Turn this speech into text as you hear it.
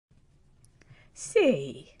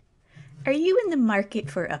Say, are you in the market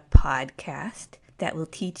for a podcast that will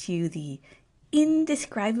teach you the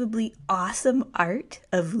indescribably awesome art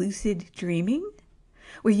of lucid dreaming?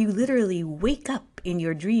 Where you literally wake up in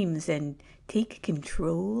your dreams and take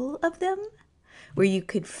control of them? Where you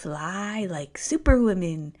could fly like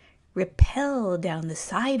superwomen, rappel down the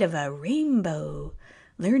side of a rainbow,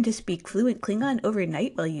 learn to speak fluent Klingon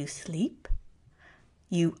overnight while you sleep?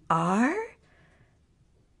 You are?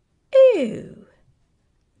 Ew.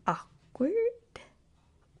 Awkward?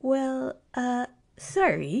 Well,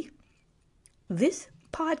 sorry. This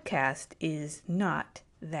podcast is not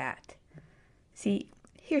that. See,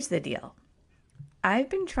 here's the deal. I've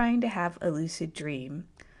been trying to have a lucid dream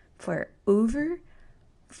for over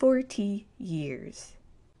 40 years.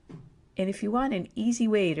 And if you want an easy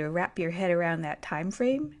way to wrap your head around that time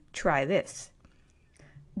frame, try this.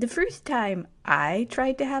 The first time I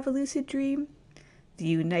tried to have a lucid dream, the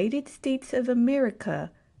United States of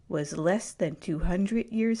America was less than 200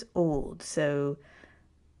 years old, so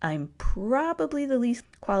I'm probably the least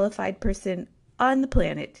qualified person on the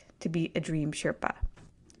planet to be a dream Sherpa.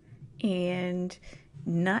 And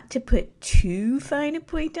not to put too fine a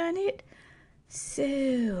point on it,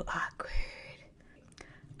 so awkward.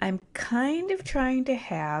 I'm kind of trying to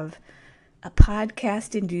have a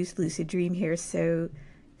podcast-induced lucid dream here, so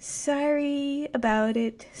sorry about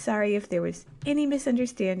it. Sorry if there was any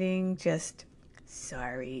misunderstanding, just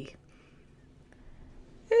sorry.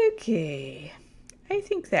 Okay, I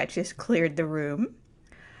think that just cleared the room.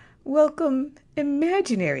 Welcome,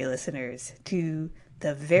 imaginary listeners, to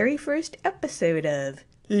the very first episode of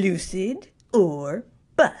Lucid or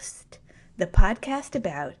Bust, the podcast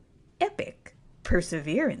about epic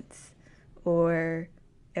perseverance, or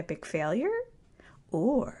epic failure,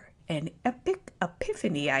 or an epic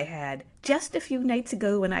epiphany I had just a few nights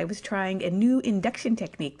ago when I was trying a new induction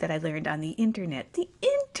technique that I learned on the internet. The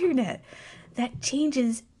internet! That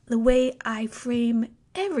changes the way I frame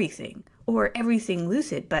everything, or everything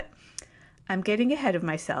lucid, but I'm getting ahead of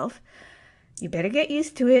myself. You better get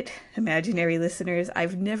used to it, imaginary listeners.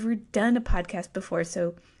 I've never done a podcast before,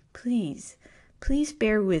 so please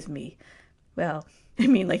bear with me. Well, I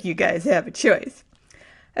mean, like you guys have a choice.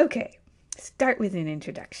 Okay, start with an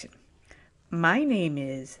introduction. My name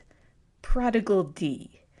is Prodigal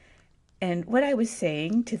D, and what I was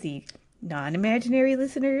saying to the non-imaginary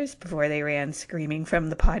listeners before they ran screaming from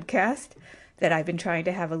the podcast that I've been trying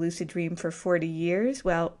to have a lucid dream for 40 years,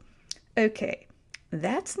 well, okay,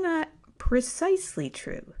 that's not precisely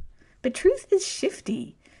true. But truth is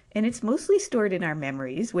shifty, and it's mostly stored in our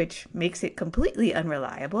memories, which makes it completely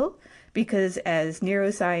unreliable, because as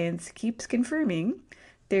neuroscience keeps confirming,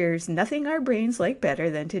 there's nothing our brains like better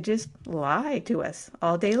than to just lie to us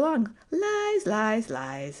all day long. Lies, lies,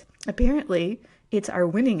 lies. Apparently, it's our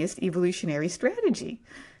winningest evolutionary strategy.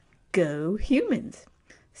 Go humans.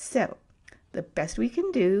 So, the best we can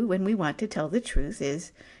do when we want to tell the truth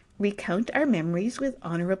is recount our memories with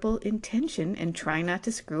honorable intention and try not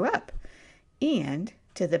to screw up. And,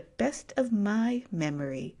 to the best of my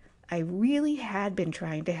memory, I really had been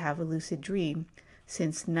trying to have a lucid dream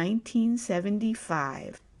since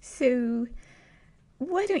 1975. So,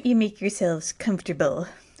 why don't you make yourselves comfortable,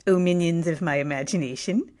 O minions of my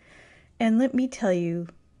imagination, and let me tell you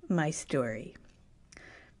my story.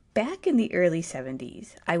 Back in the early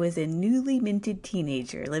 70s, I was a newly minted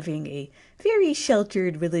teenager living a very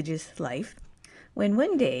sheltered religious life when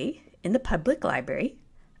one day, in the public library,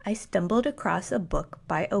 I stumbled across a book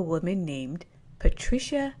by a woman named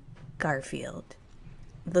Patricia Garfield.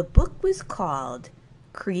 The book was called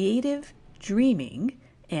Creative Dreaming,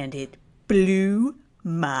 and it blew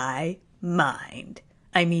my mind.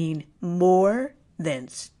 I mean, more than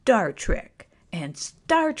Star Trek. And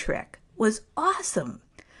Star Trek was awesome.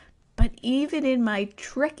 But even in my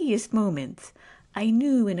trekkiest moments, I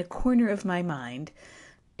knew in a corner of my mind,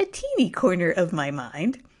 a teeny corner of my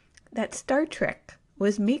mind, that Star Trek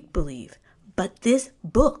was make-believe. But this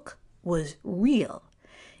book was real.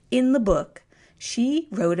 In the book, she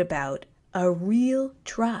wrote about a real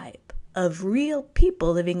tribe of real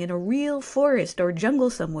people living in a real forest or jungle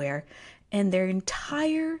somewhere, and their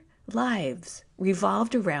entire lives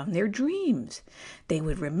revolved around their dreams. They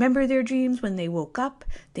would remember their dreams when they woke up.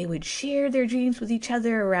 They would share their dreams with each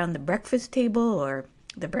other around the breakfast table or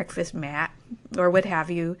the breakfast mat or what have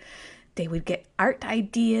you. They would get art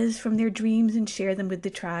ideas from their dreams and share them with the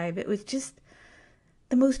tribe. It was just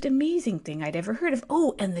the most amazing thing I'd ever heard of.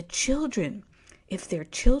 Oh, and the children. If their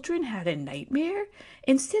children had a nightmare,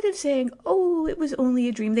 instead of saying, oh, it was only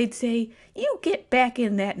a dream, they'd say, you get back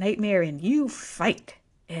in that nightmare and you fight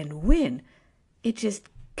and win. It just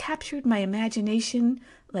captured my imagination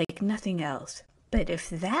like nothing else. But if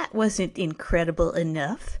that wasn't incredible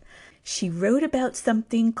enough, she wrote about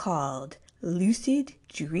something called lucid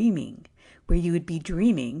dreaming, where you would be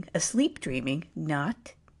dreaming, asleep dreaming,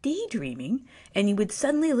 not daydreaming, and you would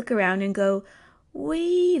suddenly look around and go,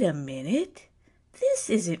 wait a minute, this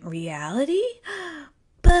isn't reality.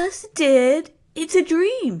 Busted! It's a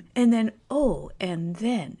dream! And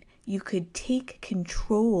then you could take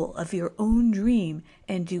control of your own dream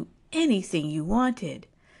and do anything you wanted.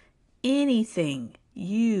 Anything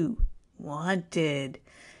you wanted.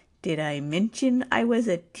 Did I mention I was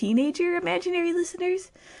a teenager, imaginary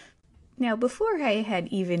listeners? Now, before I had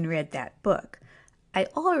even read that book, I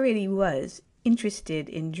already was interested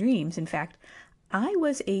in dreams. In fact, I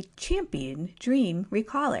was a champion dream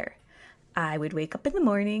recaller. I would wake up in the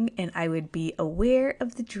morning and I would be aware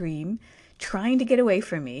of the dream trying to get away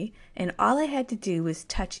from me, and all I had to do was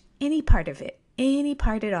touch any part of it, any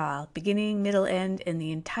part at all, beginning, middle, end, and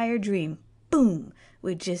the entire dream, boom,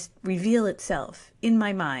 would just reveal itself in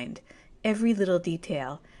my mind, every little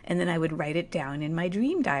detail, and then I would write it down in my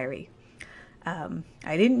dream diary.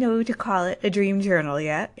 I didn't know to call it a dream journal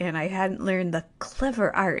yet, and I hadn't learned the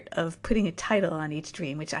clever art of putting a title on each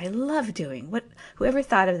dream, which I love doing. Whoever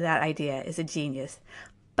thought of that idea is a genius.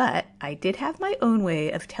 But I did have my own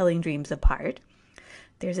way of telling dreams apart.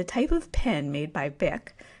 There's a type of pen made by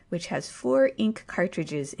Bic, which has 4 ink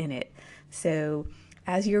cartridges in it. So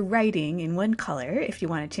as you're writing in one color, if you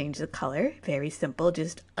want to change the color, very simple,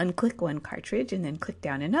 just unclick one cartridge and then click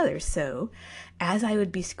down another. So as I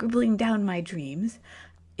would be scribbling down my dreams,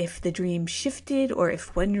 if the dream shifted or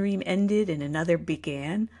if one dream ended and another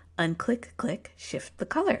began, unclick, click, shift the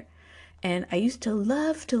color. And I used to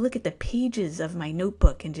love to look at the pages of my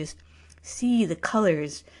notebook and just see the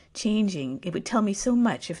colors changing. It would tell me so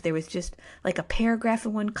much. If there was just like a paragraph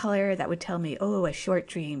in one color, that would tell me, oh, a short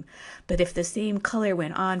dream. But if the same color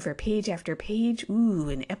went on for page after page, ooh,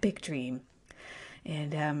 an epic dream.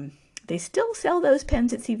 And they still sell those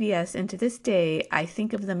pens at CVS, and to this day, I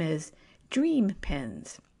think of them as dream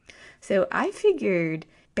pens. So I figured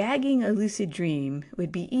bagging a lucid dream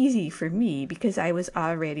would be easy for me because I was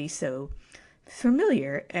already so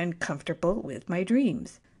familiar and comfortable with my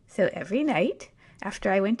dreams. So every night, after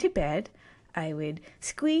I went to bed, I would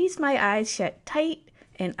squeeze my eyes shut tight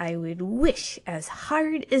and I would wish as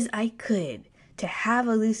hard as I could to have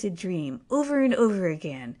a lucid dream over and over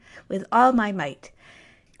again with all my might.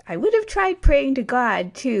 I would have tried praying to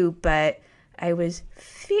God too, but I was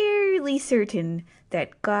fairly certain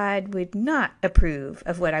that God would not approve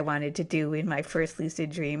of what I wanted to do in my first lucid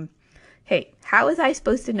dream. Hey, how was I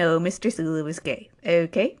supposed to know Mr. Sulu was gay?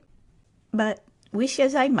 Okay? But wish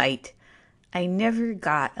as I might, I never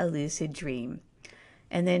got a lucid dream.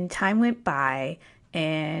 And then time went by,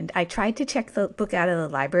 and I tried to check the book out of the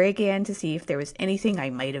library again to see if there was anything I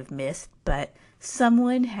might have missed, but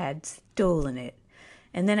someone had stolen it.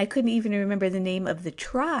 And then I couldn't even remember the name of the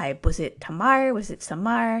tribe. Was it Tamar? Was it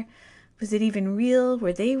Samar? Was it even real?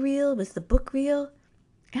 Were they real? Was the book real?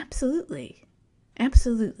 Absolutely.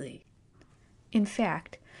 Absolutely. In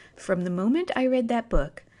fact, from the moment I read that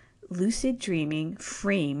book, lucid dreaming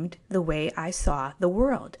framed the way I saw the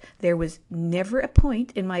world. There was never a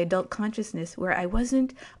point in my adult consciousness where I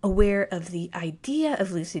wasn't aware of the idea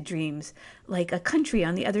of lucid dreams, like a country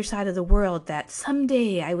on the other side of the world that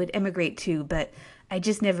someday I would emigrate to, but I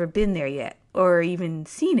just never been there yet, or even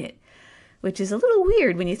seen it, which is a little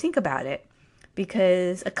weird when you think about it,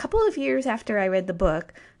 because a couple of years after I read the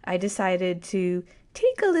book, I decided to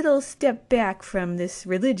take a little step back from this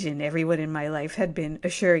religion everyone in my life had been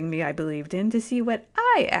assuring me I believed in to see what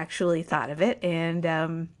I actually thought of it.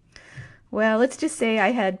 And, well, let's just say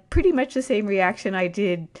I had pretty much the same reaction I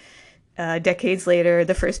did decades later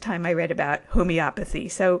the first time I read about homeopathy.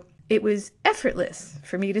 So it was effortless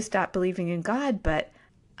for me to stop believing in God, but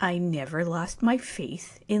I never lost my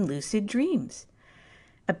faith in lucid dreams.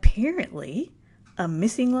 Apparently, a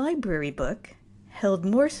missing library book held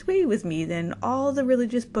more sway with me than all the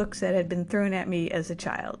religious books that had been thrown at me as a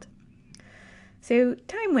child. So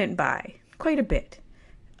time went by, quite a bit.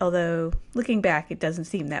 Although, looking back, it doesn't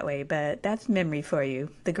seem that way, but that's memory for you.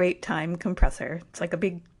 The great time compressor. It's like a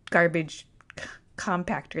big garbage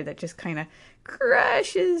compactor that just kind of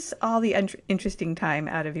crushes all the interesting time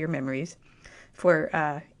out of your memories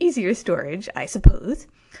for easier storage, I suppose.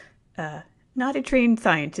 Not a trained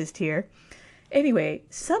scientist here. Anyway,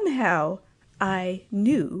 somehow I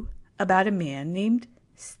knew about a man named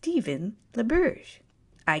Stephen LaBerge.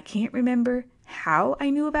 I can't remember how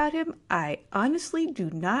I knew about him. I honestly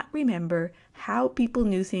do not remember how people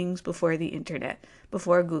knew things before the internet,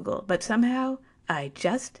 before Google, but somehow I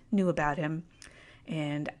just knew about him.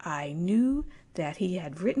 And I knew that he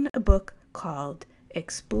had written a book called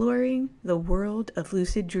Exploring the World of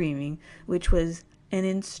Lucid Dreaming, which was an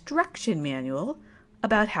instruction manual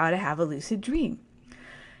about how to have a lucid dream.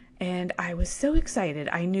 And I was so excited.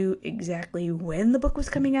 I knew exactly when the book was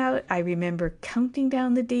coming out. I remember counting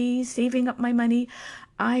down the days, saving up my money.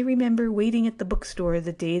 I remember waiting at the bookstore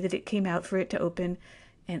the day that it came out for it to open.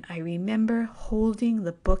 And I remember holding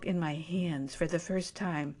the book in my hands for the first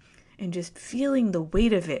time and just feeling the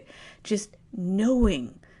weight of it, just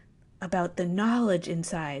knowing about the knowledge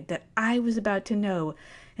inside that I was about to know,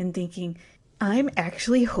 and thinking, I'm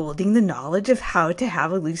actually holding the knowledge of how to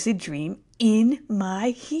have a lucid dream in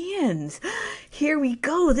my hands. Here we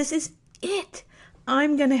go. This is it.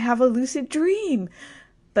 I'm going to have a lucid dream.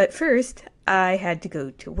 But first, I had to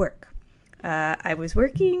go to work. I was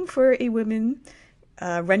working for a woman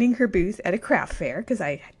running her booth at a craft fair because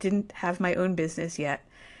I didn't have my own business yet.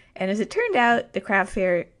 And as it turned out, the craft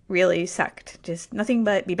fair really sucked. Just nothing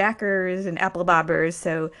but be-backers and apple bobbers.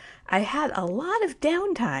 So I had a lot of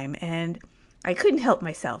downtime and I couldn't help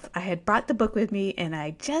myself. I had brought the book with me and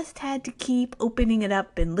I just had to keep opening it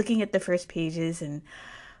up and looking at the first pages, and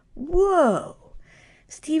whoa!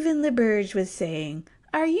 Stephen LaBerge was saying,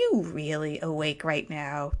 are you really awake right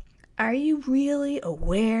now? Are you really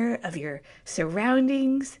aware of your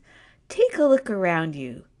surroundings? Take a look around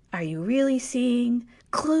you. Are you really seeing?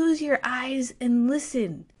 Close your eyes and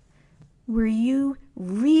listen. Were you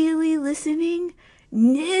really listening?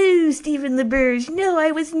 No, Stephen LaBerge, no,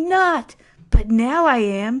 I was not. But now I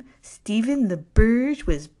am. Stephen LaBerge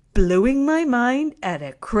was blowing my mind at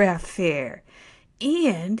a craft fair.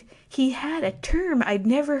 And he had a term I'd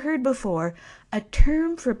never heard before, a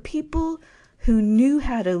term for people who knew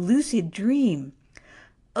how to lucid dream.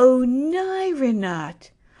 Oneironaut.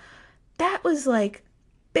 That was like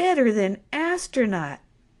better than astronaut.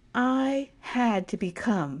 I had to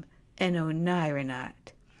become an oneironaut.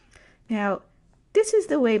 Now, this is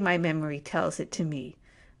the way my memory tells it to me.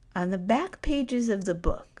 On the back pages of the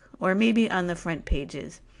book, or maybe on the front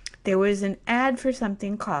pages, there was an ad for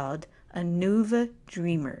something called a Nova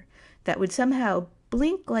Dreamer that would somehow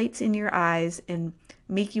blink lights in your eyes and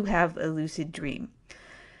make you have a lucid dream.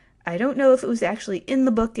 I don't know if it was actually in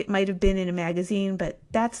the book. It might have been in a magazine, but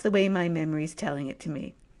that's the way my memory's telling it to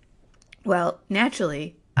me. Well,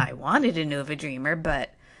 naturally, I wanted a Nova Dreamer,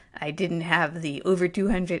 but I didn't have the over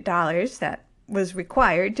 $200 that was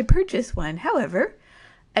required to purchase one. However,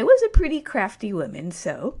 I was a pretty crafty woman,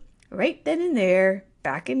 so right then and there,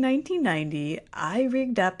 back in 1990, I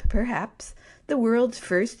rigged up, perhaps, the world's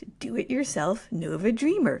first do-it-yourself Nova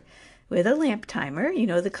Dreamer with a lamp timer, you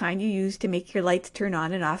know, the kind you use to make your lights turn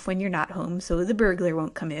on and off when you're not home so the burglar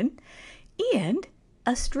won't come in, and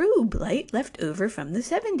a strobe light left over from the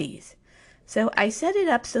 70s. So I set it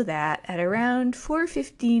up so that at around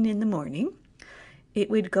 4:15 in the morning, it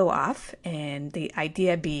would go off, and the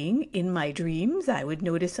idea being, in my dreams, I would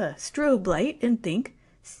notice a strobe light and think,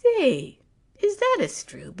 say, is that a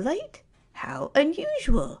strobe light? How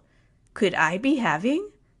unusual. Could I be having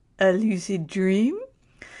a lucid dream?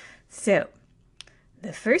 So,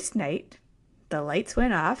 the first night, the lights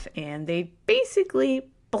went off and they basically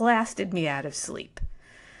blasted me out of sleep.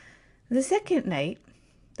 The second night,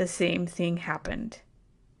 the same thing happened.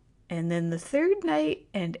 And then the third night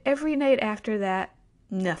and every night after that,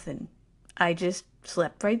 nothing. I just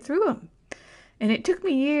slept right through them. And it took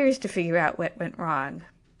me years to figure out what went wrong.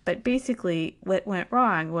 But basically, what went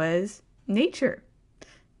wrong was nature.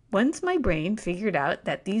 Once my brain figured out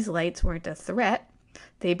that these lights weren't a threat,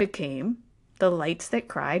 they became the lights that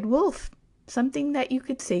cried wolf, something that you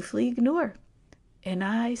could safely ignore. And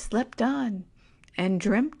I slept on and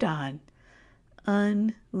dreamt on,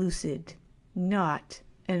 unlucid, not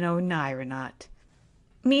an oneironaut.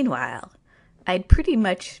 Meanwhile, I'd pretty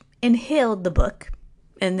much inhaled the book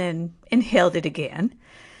and then inhaled it again.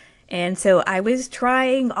 And so I was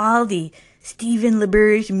trying all the Stephen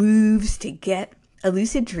LaBerge moves to get a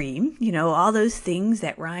lucid dream, you know, all those things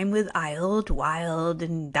that rhyme with isled, wild,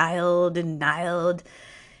 and dialed, and niled.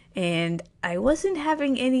 And I wasn't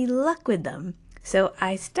having any luck with them. So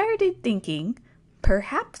I started thinking,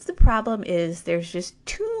 perhaps the problem is there's just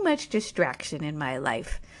too much distraction in my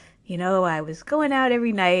life. You know, I was going out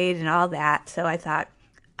every night and all that, so I thought,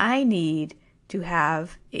 I need to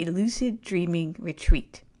have a lucid dreaming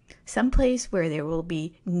retreat, someplace where there will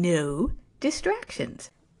be no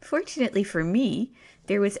distractions. Fortunately for me,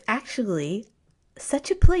 there was actually such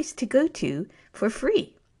a place to go to for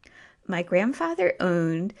free. My grandfather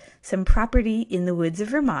owned some property in the woods of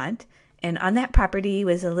Vermont, and on that property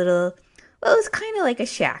was a little, well, it was kind of like a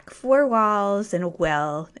shack, 4 walls and a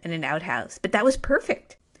well and an outhouse, but that was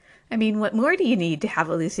perfect. I mean, what more do you need to have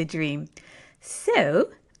a lucid dream? So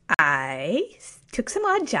I took some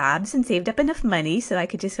odd jobs and saved up enough money so I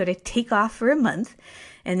could just sort of take off for a month.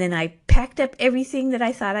 And then I packed up everything that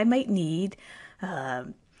I thought I might need.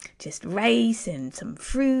 Just rice and some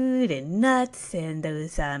fruit and nuts and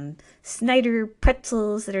those Snyder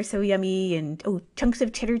pretzels that are so yummy, and chunks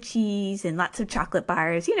of cheddar cheese and lots of chocolate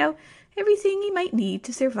bars. Everything you might need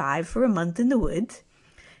to survive for a month in the woods.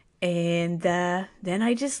 And then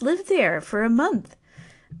I just lived there for a month.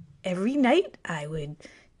 Every night I would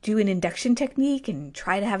do an induction technique and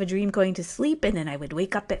try to have a dream going to sleep, and then I would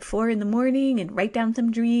wake up at 4 in the morning and write down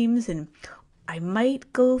some dreams, and I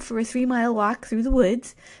might go for a 3-mile walk through the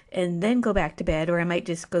woods and then go back to bed, or I might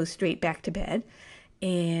just go straight back to bed.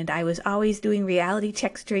 And I was always doing reality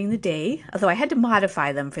checks during the day, although I had to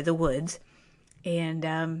modify them for the woods. And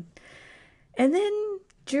then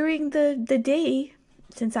during the day,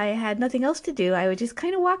 since I had nothing else to do, I would just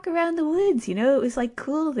kind of walk around the woods. It was like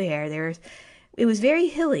cool there. It was very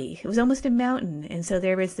hilly. It was almost a mountain. And so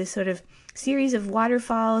there was this sort of series of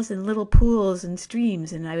waterfalls and little pools and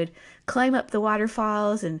streams. And I would climb up the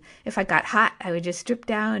waterfalls. And if I got hot, I would just strip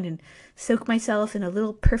down and soak myself in a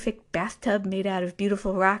little perfect bathtub made out of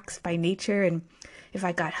beautiful rocks by nature. And if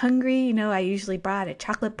I got hungry, I usually brought a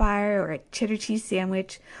chocolate bar or a cheddar cheese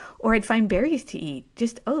sandwich, or I'd find berries to eat.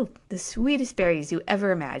 Just, the sweetest berries you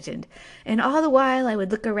ever imagined. And all the while I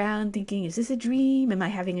would look around thinking, is this a dream? Am I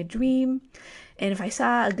having a dream? And if I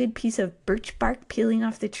saw a good piece of birch bark peeling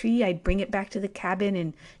off the tree, I'd bring it back to the cabin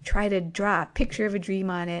and try to draw a picture of a dream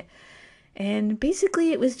on it. And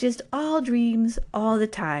basically it was just all dreams all the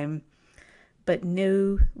time, but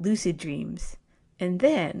no lucid dreams. And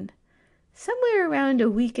then, somewhere around a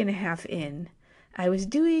week and a half in, I was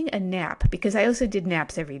doing a nap, because I also did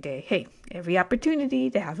naps every day. Hey, every opportunity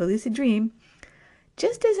to have a lucid dream.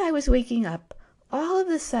 Just as I was waking up, all of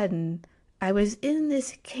a sudden, I was in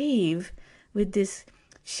this cave with this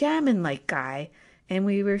shaman-like guy, and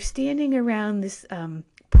we were standing around this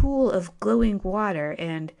pool of glowing water,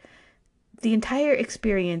 and the entire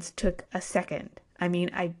experience took a second. I mean,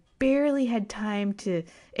 I barely had time to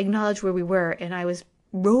acknowledge where we were, and I was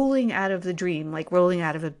rolling out of the dream, like rolling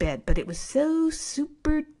out of a bed, but it was so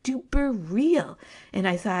super duper real. And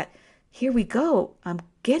I thought, here we go, I'm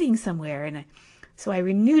getting somewhere. And so I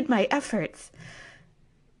renewed my efforts,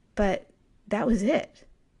 but that was it.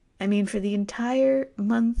 I mean, for the entire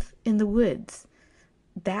month in the woods,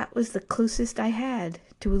 that was the closest I had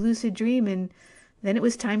to a lucid dream. And then it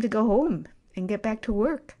was time to go home and get back to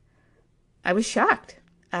work. I was shocked.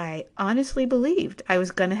 I honestly believed I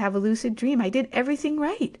was going to have a lucid dream. I did everything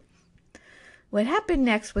right. What happened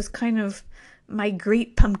next was kind of my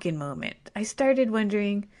great pumpkin moment. I started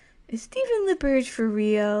wondering, is Stephen LaBerge for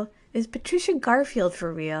real? Is Patricia Garfield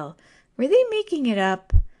for real? Were they making it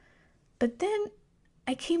up? But then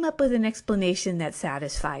I came up with an explanation that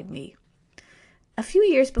satisfied me. A few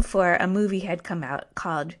years before, a movie had come out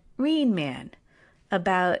called Rain Man,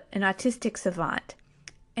 about an autistic savant.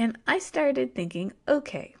 And I started thinking,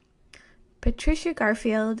 okay, Patricia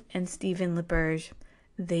Garfield and Stephen LaBerge,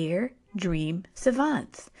 they're dream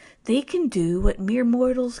savants. They can do what mere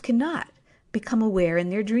mortals cannot, become aware in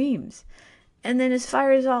their dreams. And then as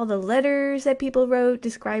far as all the letters that people wrote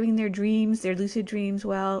describing their dreams, their lucid dreams,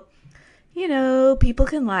 well, people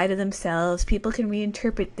can lie to themselves, people can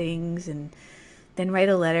reinterpret things and then write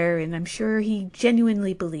a letter, and I'm sure he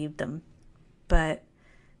genuinely believed them. But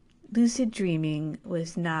lucid dreaming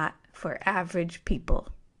was not for average people.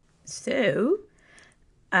 So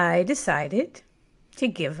I decided to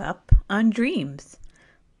give up on dreams.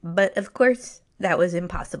 But of course, that was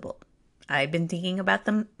impossible. I'd been thinking about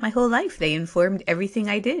them my whole life. They informed everything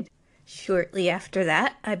I did. Shortly after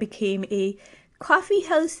that, I became a coffee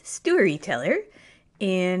house storyteller,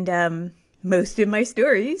 and most of my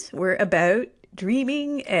stories were about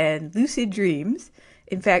dreaming and lucid dreams.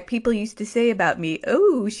 In fact, people used to say about me,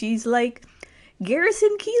 oh, she's like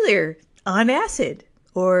Garrison Keillor on acid.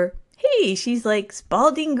 Or, hey, she's like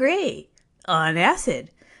Spalding Gray on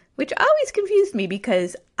acid. Which always confused me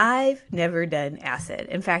because I've never done acid.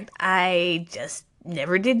 In fact, I just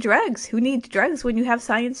never did drugs. Who needs drugs when you have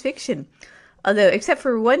science fiction? Although, except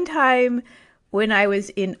for one time when I was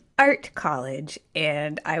in art college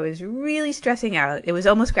and I was really stressing out. It was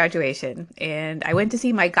almost graduation. And I went to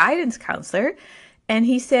see my guidance counselor. And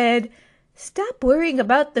he said, stop worrying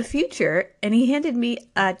about the future. And he handed me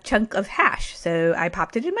a chunk of hash. So I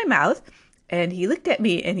popped it in my mouth. And he looked at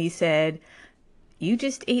me and he said, you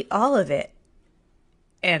just ate all of it.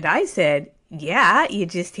 And I said, yeah, you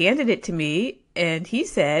just handed it to me. And he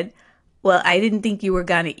said, well, I didn't think you were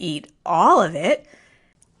going to eat all of it.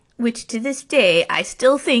 Which to this day, I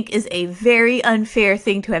still think is a very unfair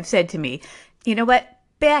thing to have said to me. You know what?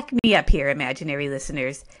 back me up here, imaginary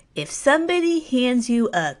listeners. If somebody hands you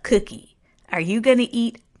a cookie, are you going to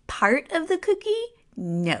eat part of the cookie?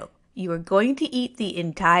 No, you are going to eat the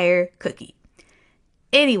entire cookie.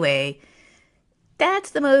 Anyway,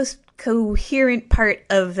 that's the most coherent part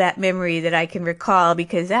of that memory that I can recall,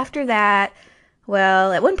 because after that,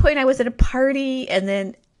 well, at one point I was at a party, and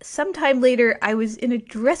then sometime later I was in a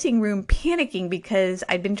dressing room panicking because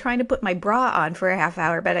I'd been trying to put my bra on for a half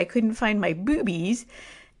hour, but I couldn't find my boobies.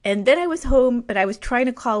 And then I was home, but I was trying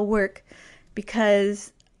to call work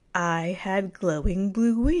because I had glowing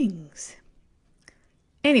blue wings.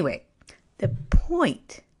 Anyway, the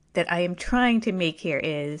point that I am trying to make here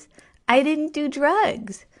is I didn't do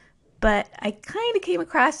drugs, but I kind of came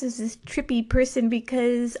across as this trippy person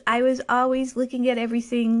because I was always looking at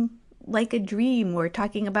everything like a dream or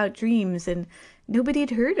talking about dreams, and nobody had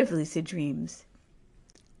heard of lucid dreams.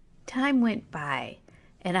 Time went by,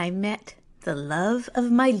 and I met the love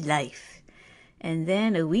of my life. And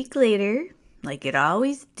then a week later, like it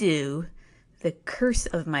always do, the curse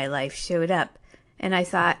of my life showed up, and I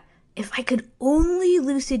thought, if I could only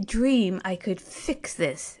lucid dream, I could fix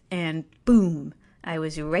this. And boom, I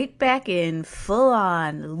was right back in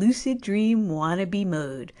full-on lucid dream wannabe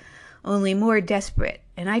mode, only more desperate.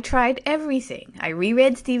 And I tried everything. I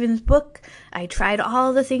reread Stephen's book. I tried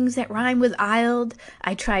all the things that rhyme with "isled."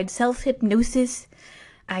 I tried self-hypnosis.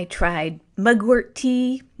 I tried mugwort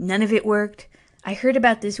tea. None of it worked. I heard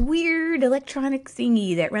about this weird electronic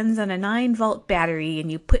thingy that runs on a 9-volt battery,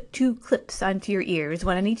 and you put 2 clips onto your ears,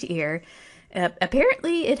 one on each ear.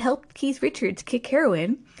 Apparently, it helped Keith Richards kick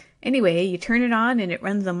heroin. Anyway, you turn it on, and it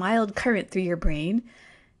runs a mild current through your brain.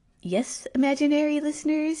 Yes, imaginary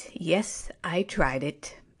listeners, yes, I tried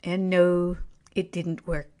it. And no, it didn't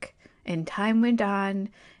work. And time went on,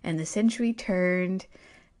 and the century turned.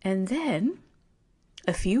 And then,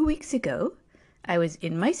 a few weeks ago, I was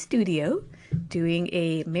in my studio doing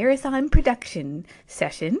a marathon production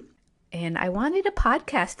session, and I wanted a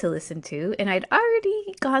podcast to listen to, and I'd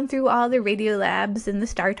already gone through all the Radio Labs and the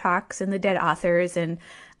Star Talks and the Dead Authors, and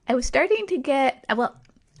I was starting to get, well,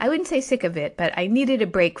 I wouldn't say sick of it, but I needed a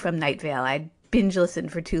break from Night Vale. I'd binge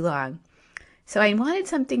listened for too long. So I wanted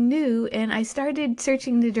something new, and I started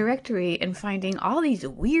searching the directory and finding all these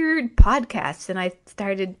weird podcasts, and I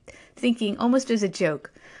started thinking, almost as a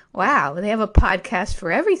joke, wow, they have a podcast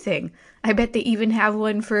for everything. I bet they even have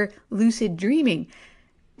one for lucid dreaming.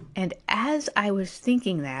 And as I was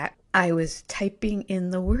thinking that, I was typing in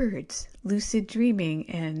the words lucid dreaming,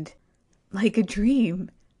 and like a dream,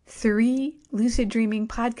 3 lucid dreaming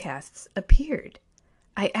podcasts appeared.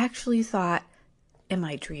 I actually thought, am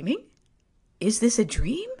I dreaming? Is this a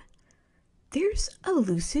dream? There's a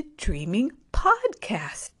lucid dreaming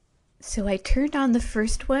podcast. So I turned on the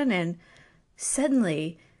first one, and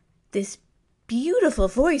suddenly this beautiful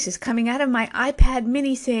voice is coming out of my iPad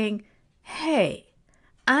mini saying, hey,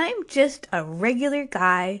 I'm just a regular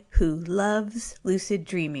guy who loves lucid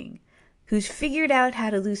dreaming, who's figured out how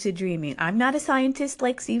to lucid dreaming. I'm not a scientist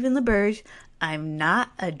like Stephen LaBerge. I'm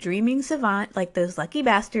not a dreaming savant like those lucky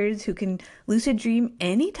bastards who can lucid dream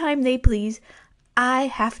anytime they please. I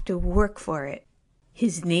have to work for it.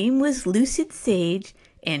 His name was Lucid Sage,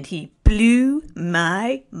 and he blew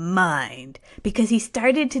my mind because he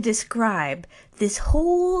started to describe this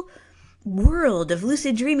whole world of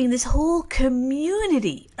lucid dreaming, this whole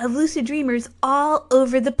community of lucid dreamers all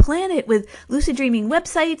over the planet, with lucid dreaming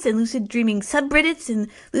websites and lucid dreaming subreddits and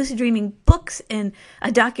lucid dreaming books and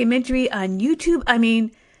a documentary on YouTube. I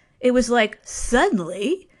mean, it was like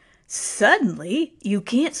suddenly you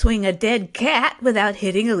can't swing a dead cat without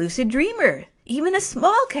hitting a lucid dreamer, even a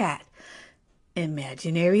small cat.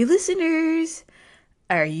 Imaginary listeners,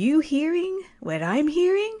 are you hearing what I'm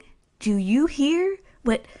hearing? Do you hear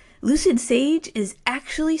what Lucid Sage is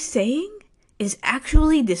actually saying? Is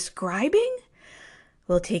actually describing?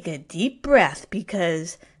 Well, take a deep breath,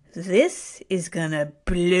 because this is gonna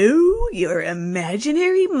blow your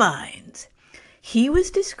imaginary minds. He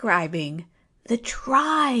was describing the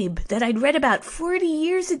tribe that I'd read about 40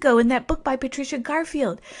 years ago in that book by Patricia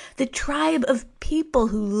Garfield. The tribe of people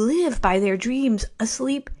who live by their dreams,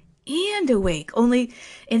 asleep and awake. Only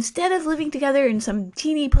instead of living together in some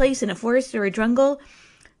teeny place in a forest or a jungle,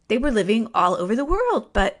 they were living all over the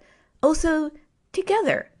world, but also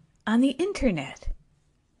together on the internet.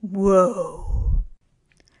 Whoa.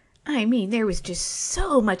 I mean, there was just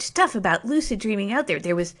so much stuff about lucid dreaming out there.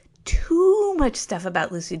 There was too much stuff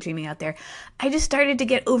about lucid dreaming out there. I just started to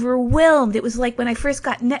get overwhelmed. It was like when I first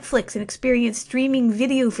got Netflix and experienced streaming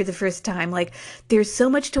video for the first time. Like, there's so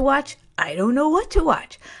much to watch, I don't know what to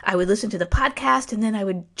watch. I would listen to the podcast, and then I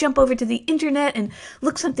would jump over to the internet and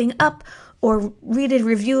look something up, or read a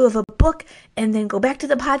review of a book and then go back to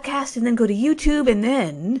the podcast and then go to YouTube,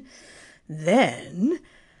 and then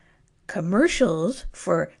commercials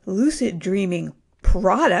for lucid dreaming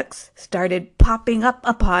products started popping up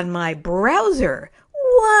upon my browser.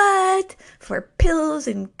 What? For pills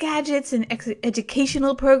and gadgets and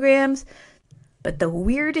educational programs. But the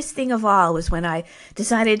weirdest thing of all was when I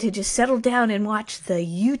decided to just settle down and watch the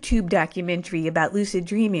YouTube documentary about lucid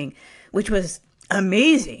dreaming, which was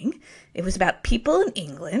amazing. It was about people in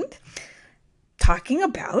England talking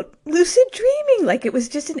about lucid dreaming like it was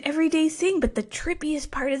just an everyday thing. But the trippiest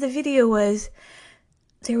part of the video was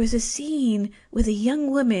there was a scene with a young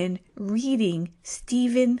woman reading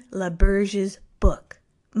Stephen LaBerge's book.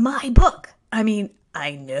 My book. I mean,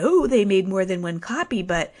 I know they made more than one copy,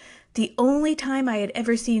 but the only time I had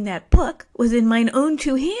ever seen that book was in mine own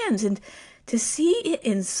two hands. And to see it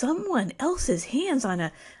in someone else's hands on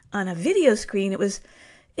a video screen, it was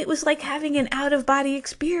like having an out-of-body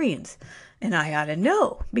experience. And I ought to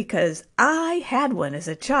know, because I had one as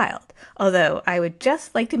a child. Although I would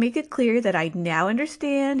just like to make it clear that I now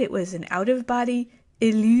understand it was an out-of-body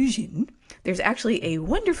illusion. There's actually a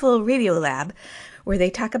wonderful Radiolab where they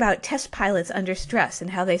talk about test pilots under stress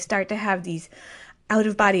and how they start to have these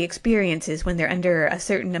out-of-body experiences when they're under a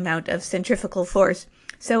certain amount of centrifugal force.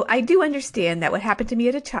 So I do understand that what happened to me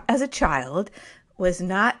as a child was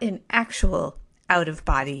not an actual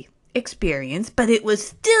out-of-body experience, but it was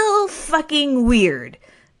still fucking weird.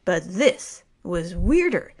 But this was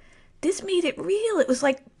weirder. This made it real. It was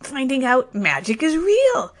like finding out magic is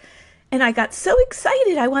real. And I got so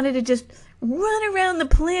excited, I wanted to just run around the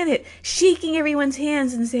planet, shaking everyone's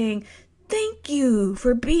hands and saying, "Thank you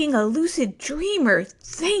for being a lucid dreamer.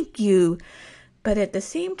 Thank you." But at the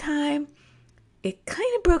same time, it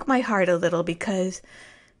kind of broke my heart a little, because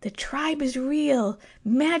the tribe is real.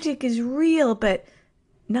 Magic is real, but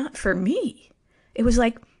not for me. It was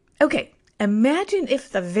like, okay, imagine if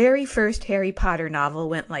the very first Harry Potter novel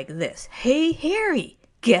went like this. "Hey, Harry,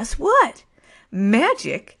 guess what?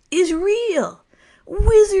 Magic is real.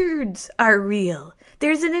 Wizards are real.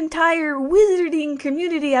 There's an entire wizarding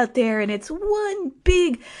community out there, and it's one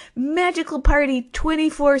big magical party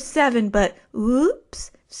 24/7, but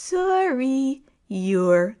oops, sorry,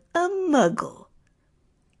 you're a muggle."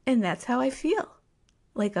 And that's how I feel,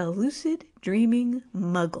 like a lucid dreaming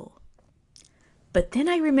muggle. But then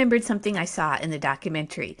I remembered something I saw in the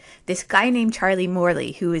documentary. This guy named Charlie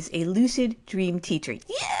Morley, who is a lucid dream teacher.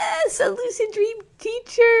 Yes, a lucid dream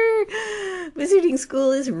teacher. Wizarding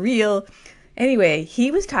school is real. Anyway,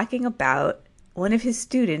 he was talking about one of his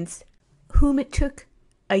students whom it took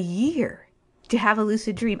a year to have a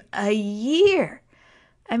lucid dream. A year.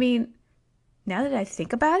 I mean, now that I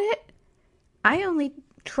think about it, I only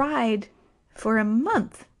tried for a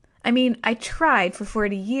month. I mean, I tried for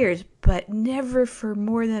 40 years, but never for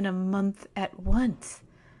more than a month at once.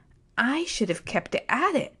 I should have kept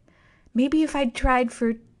at it. Maybe if I'd tried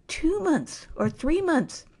for 2 months or 3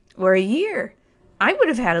 months or a year, I would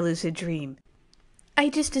have had a lucid dream. I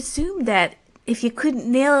just assumed that if you couldn't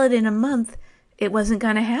nail it in a month, it wasn't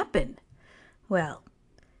going to happen. Well,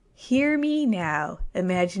 hear me now,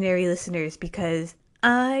 imaginary listeners, because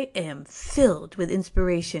I am filled with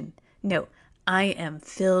inspiration. No, I am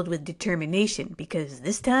filled with determination, because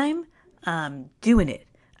this time I'm doing it.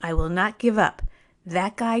 I will not give up.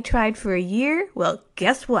 That guy tried for a year. Well,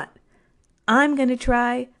 guess what? I'm going to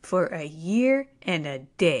try for a year and a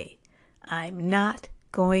day. I'm not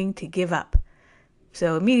going to give up.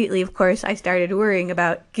 So immediately, of course, I started worrying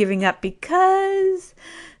about giving up, because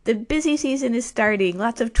the busy season is starting.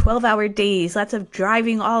 Lots of 12-hour days, lots of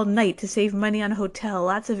driving all night to save money on a hotel,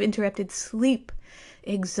 lots of interrupted sleep,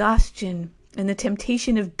 exhaustion, and the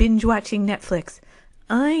temptation of binge-watching Netflix.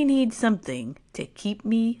 I need something to keep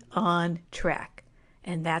me on track.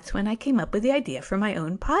 And that's when I came up with the idea for my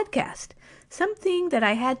own podcast. Something that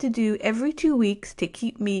I had to do every 2 weeks to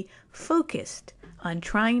keep me focused on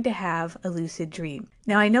trying to have a lucid dream.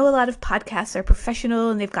 Now, I know a lot of podcasts are professional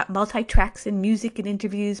and they've got multi-tracks and music and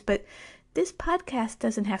interviews, but this podcast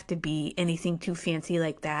doesn't have to be anything too fancy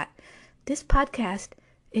like that. This podcast,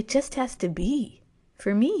 it just has to be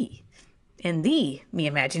for me and thee, me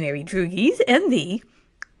imaginary droogies, and thee,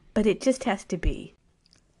 but it just has to be.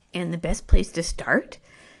 And the best place to start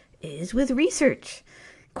is with research.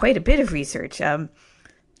 Quite a bit of research.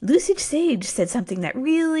 Lucid Sage said something that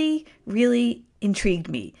really, really intrigued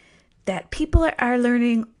me, that people are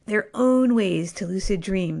learning their own ways to lucid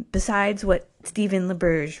dream besides what Stephen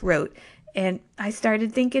LaBerge wrote. And I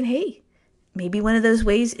started thinking, hey, maybe one of those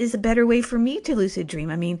ways is a better way for me to lucid dream.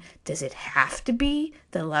 I mean, does it have to be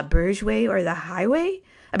the LaBerge way or the highway?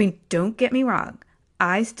 I mean, don't get me wrong.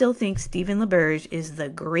 I still think Stephen LaBerge is the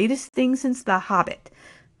greatest thing since The Hobbit.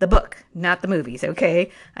 The book, not the movies, okay?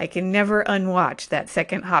 I can never unwatch that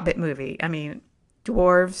second Hobbit movie. I mean,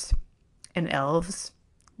 dwarves and elves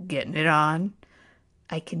getting it on.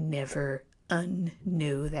 I can never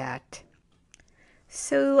unknow that.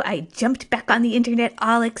 So I jumped back on the internet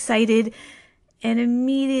all excited and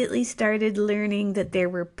immediately started learning that there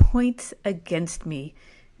were points against me,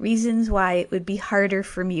 reasons why it would be harder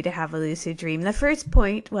for me to have a lucid dream. The first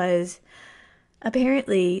point was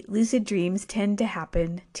apparently lucid dreams tend to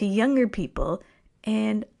happen to younger people,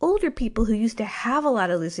 and older people who used to have a lot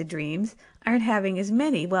of lucid dreams aren't having as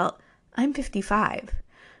many. Well, I'm 55.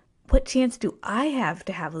 What chance do I have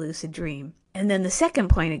to have a lucid dream? And then the second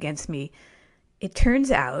point against me, it turns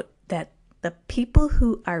out that the people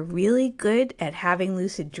who are really good at having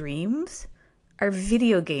lucid dreams are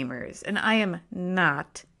video gamers, and I am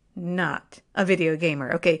not a video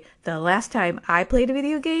gamer. Okay, the last time I played a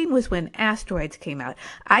video game was when Asteroids came out.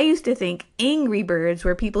 I used to think Angry Birds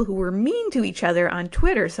were people who were mean to each other on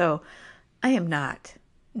Twitter, so I am not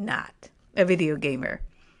a video gamer.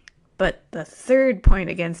 But the third point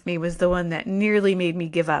against me was the one that nearly made me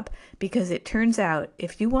give up, because it turns out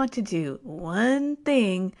if you want to do one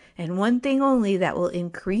thing and one thing only that will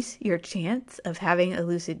increase your chance of having a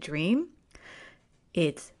lucid dream,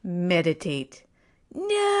 it's meditate.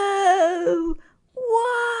 No!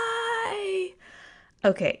 Why?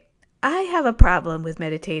 Okay, I have a problem with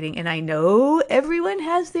meditating, and I know everyone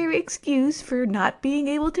has their excuse for not being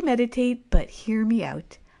able to meditate, but hear me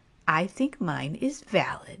out. I think mine is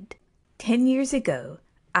valid. 10 years ago,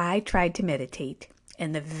 I tried to meditate,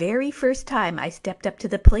 and the very first time I stepped up to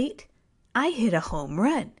the plate, I hit a home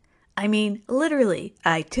run. I mean, literally,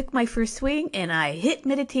 I took my first swing and I hit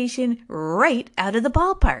meditation right out of the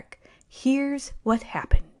ballpark. Here's what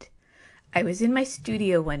happened. I was in my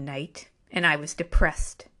studio one night, and I was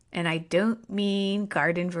depressed. And I don't mean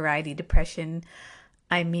garden variety depression,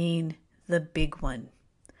 I mean the big one.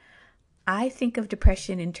 I think of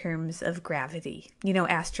depression in terms of gravity,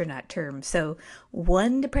 astronaut terms. So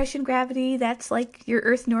one depression gravity, that's like your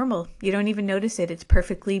Earth normal. You don't even notice it. It's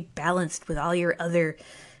perfectly balanced with all your other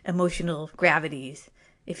emotional gravities.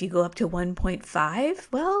 If you go up to 1.5,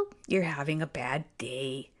 well, you're having a bad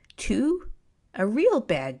day. 2, a real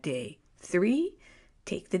bad day. 3,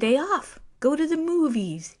 take the day off. Go to the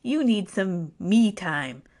movies. You need some me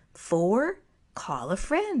time. 4, call a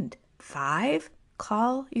friend. 5,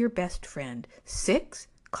 call your best friend. 6,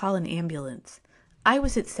 call an ambulance. I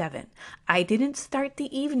was at 7. I didn't start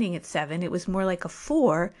the evening at 7. It was more like a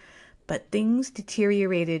 4, but things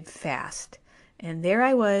deteriorated fast. And there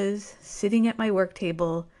I was, sitting at my work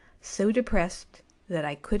table, so depressed that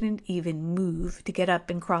I couldn't even move to get up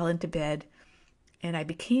and crawl into bed. And I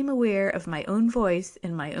became aware of my own voice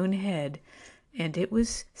in my own head, and it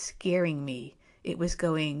was scaring me. It was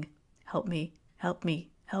going, help me, help me,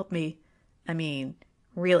 help me. I mean,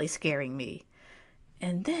 really scaring me.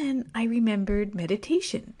 And then I remembered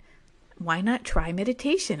meditation. Why not try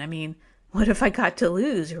meditation? I mean, what if I got to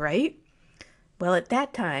lose, right? Well, at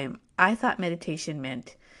that time, I thought meditation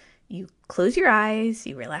meant you close your eyes,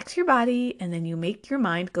 you relax your body, and then you make your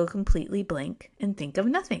mind go completely blank and think of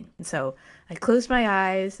nothing. And so I closed my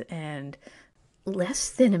eyes, and less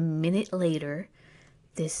than a minute later,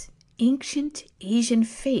 this ancient Asian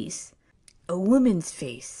face, a woman's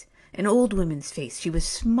face, an old woman's face, she was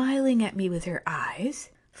smiling at me with her eyes,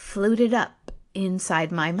 floated up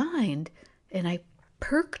inside my mind, and I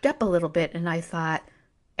perked up a little bit, and I thought,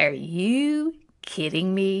 are you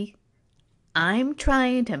kidding me? I'm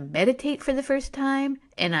trying to meditate for the first time,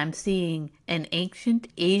 and I'm seeing an ancient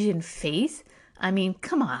Asian face? I mean,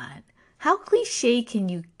 come on. How cliche can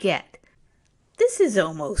you get? This is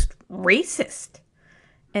almost racist.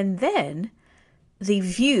 And then the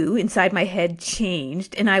view inside my head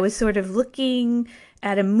changed, and I was sort of looking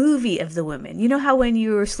at a movie of the woman. You know how when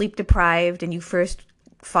you're sleep deprived and you first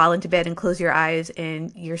fall into bed and close your eyes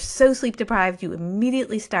and you're so sleep deprived you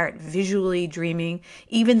immediately start visually dreaming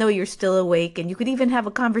even though you're still awake, and you could even have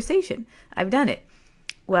a conversation. I've done it.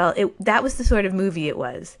 Well, that was the sort of movie it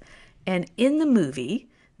was. And in the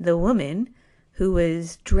movie, the woman, who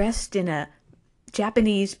was dressed in a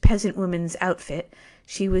Japanese peasant woman's outfit,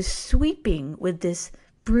 she was sweeping with this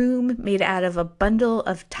broom made out of a bundle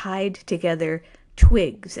of tied together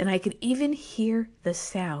twigs, and I could even hear the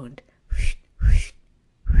sound.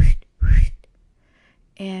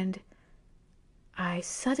 And I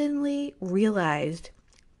suddenly realized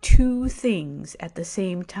two things at the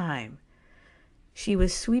same time. She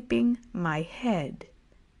was sweeping my head,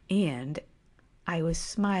 and I was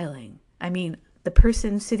smiling. I mean, the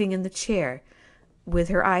person sitting in the chair with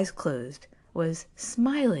her eyes closed was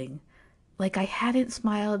smiling like I hadn't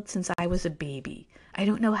smiled since I was a baby. I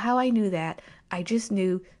don't know how I knew that. I just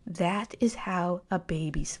knew that is how a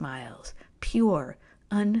baby smiles. Pure,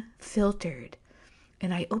 unfiltered.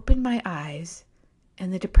 And I opened my eyes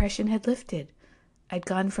and the depression had lifted. I'd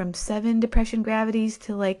gone from 7 depression gravities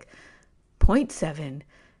to like 0.7.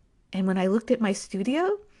 And when I looked at my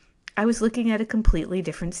studio, I was looking at a completely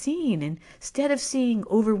different scene. And instead of seeing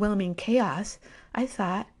overwhelming chaos, I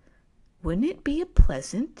thought, wouldn't it be a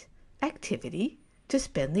pleasant activity to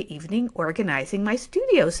spend the evening organizing my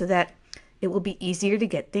studio so that it will be easier to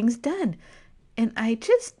get things done? And I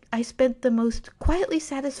spent the most quietly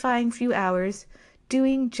satisfying few hours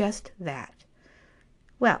doing just that.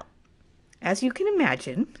 Well, as you can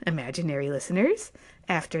imagine, imaginary listeners,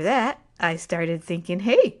 after that, I started thinking,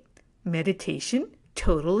 hey, meditation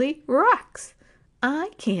totally rocks.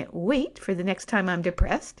 I can't wait for the next time I'm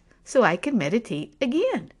depressed so I can meditate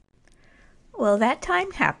again. Well, that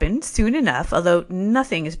time happened soon enough, although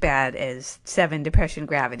nothing as bad as 7 depression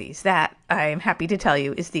gravities. That, I am happy to tell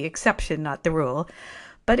you, is the exception, not the rule.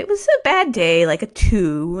 But it was a bad day, like a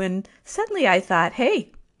 2, and suddenly I thought,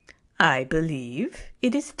 hey, I believe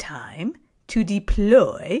it is time to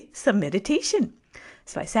deploy some meditation.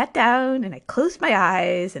 So I sat down and I closed my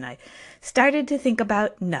eyes and I started to think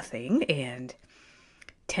about nothing, and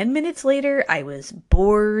 10 minutes later I was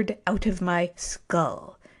bored out of my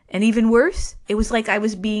skull. And even worse, it was like I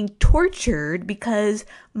was being tortured because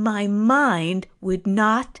my mind would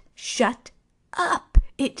not shut up.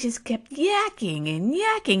 It just kept yakking and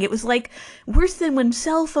yakking. It was like worse than when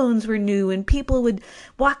cell phones were new and people would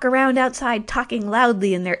walk around outside talking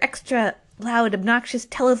loudly in their extra loud, obnoxious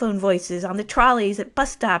telephone voices on the trolleys at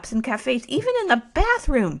bus stops and cafes, even in the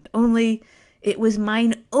bathroom. Only it was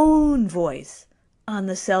mine own voice on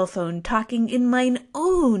the cell phone talking in mine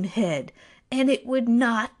own head, and it would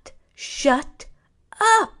not shut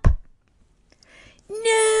up.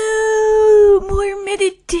 No more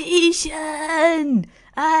meditation.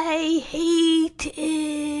 I hate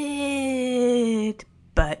it.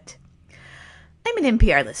 But I'm an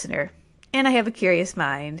NPR listener, and I have a curious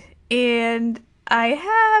mind, and I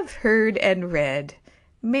have heard and read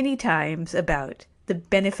many times about the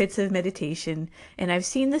benefits of meditation, and I've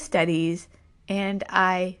seen the studies, and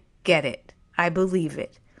I get it. I believe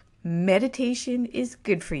it. Meditation is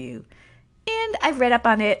good for you. And I've read up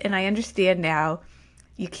on it, and I understand now.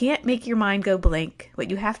 You can't make your mind go blank.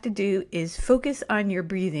 What you have to do is focus on your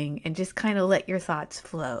breathing and just kind of let your thoughts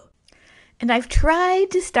flow. And I've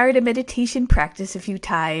tried to start a meditation practice a few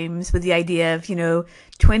times with the idea of,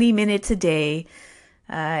 20 minutes a day.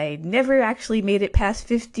 I never actually made it past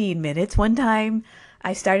 15 minutes. One time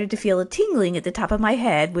I started to feel a tingling at the top of my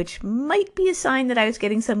head, which might be a sign that I was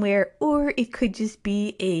getting somewhere, or it could just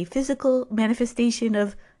be a physical manifestation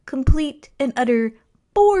of complete and utter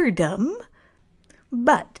boredom.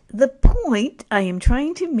 But the point I am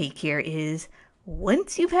trying to make here is,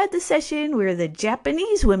 once you've had the session where the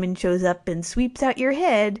Japanese woman shows up and sweeps out your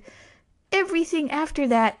head, everything after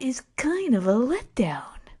that is kind of a letdown.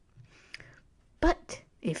 But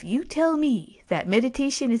if you tell me that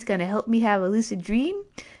meditation is going to help me have a lucid dream,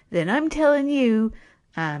 then I'm telling you,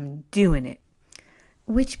 I'm doing it.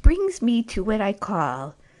 Which brings me to what I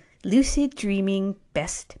call lucid dreaming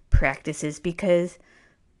best practices, because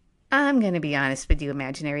I'm going to be honest with you,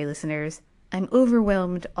 imaginary listeners. I'm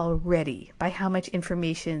overwhelmed already by how much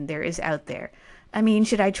information there is out there. I mean,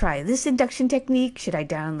 should I try this induction technique? Should I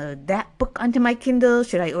download that book onto my Kindle?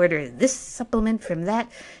 Should I order this supplement from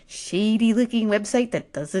that shady-looking website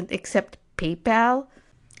that doesn't accept PayPal?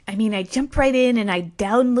 I mean, I jumped right in and I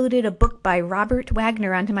downloaded a book by Robert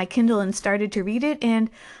Wagner onto my Kindle and started to read it, and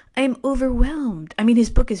I'm overwhelmed. I mean, his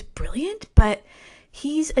book is brilliant, but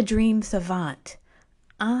he's a dream savant.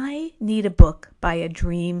 I need a book by a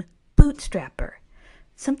dream bootstrapper,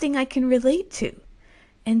 something I can relate to.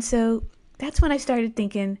 And so that's when I started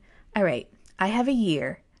thinking, all right, I have a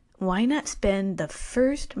year. Why not spend the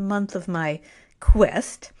first month of my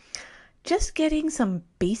quest just getting some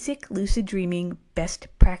basic lucid dreaming best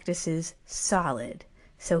practices solid?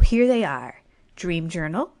 So here they are. Dream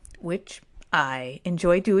journal, which I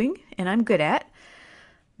enjoy doing and I'm good at.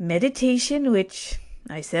 Meditation, which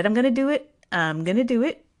I said I'm going to do it. I'm going to do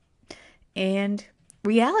it. And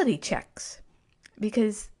reality checks,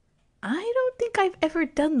 because I don't think I've ever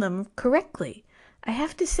done them correctly. I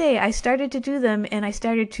have to say, I started to do them and I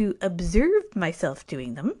started to observe myself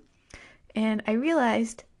doing them, and I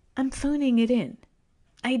realized I'm phoning it in.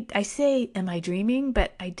 I say, am I dreaming?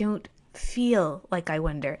 But I don't feel like I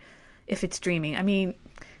wonder if it's dreaming. I mean,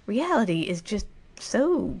 reality is just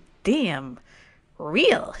so damn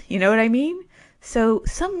real. You know what I mean? So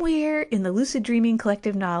somewhere in the lucid dreaming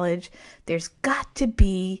collective knowledge, there's got to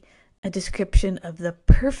be a description of the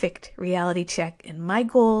perfect reality check, and my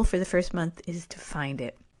goal for the first month is to find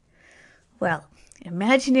it. Well,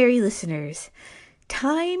 imaginary listeners,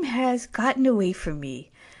 time has gotten away from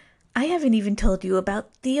me. I haven't even told you about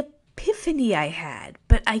the epiphany I had,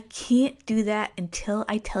 but I can't do that until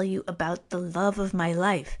I tell you about the love of my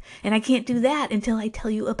life. And I can't do that until I tell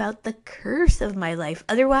you about the curse of my life.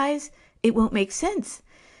 Otherwise, it won't make sense.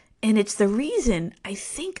 And it's the reason I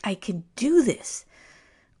think I can do this.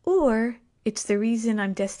 Or it's the reason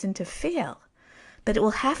I'm destined to fail. But it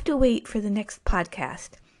will have to wait for the next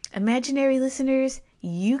podcast. Imaginary listeners,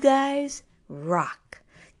 you guys rock.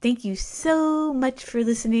 Thank you so much for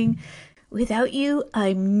listening. Without you,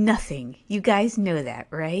 I'm nothing. You guys know that,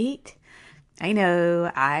 right? I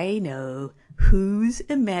know. Who's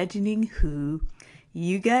imagining who?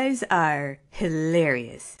 You guys are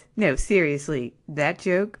hilarious. No, seriously, that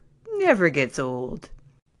joke never gets old.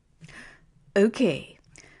 Okay,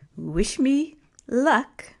 wish me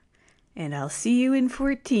luck, and I'll see you in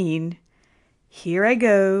 14. Here I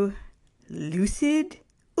go. Lucid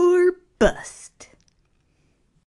or bust.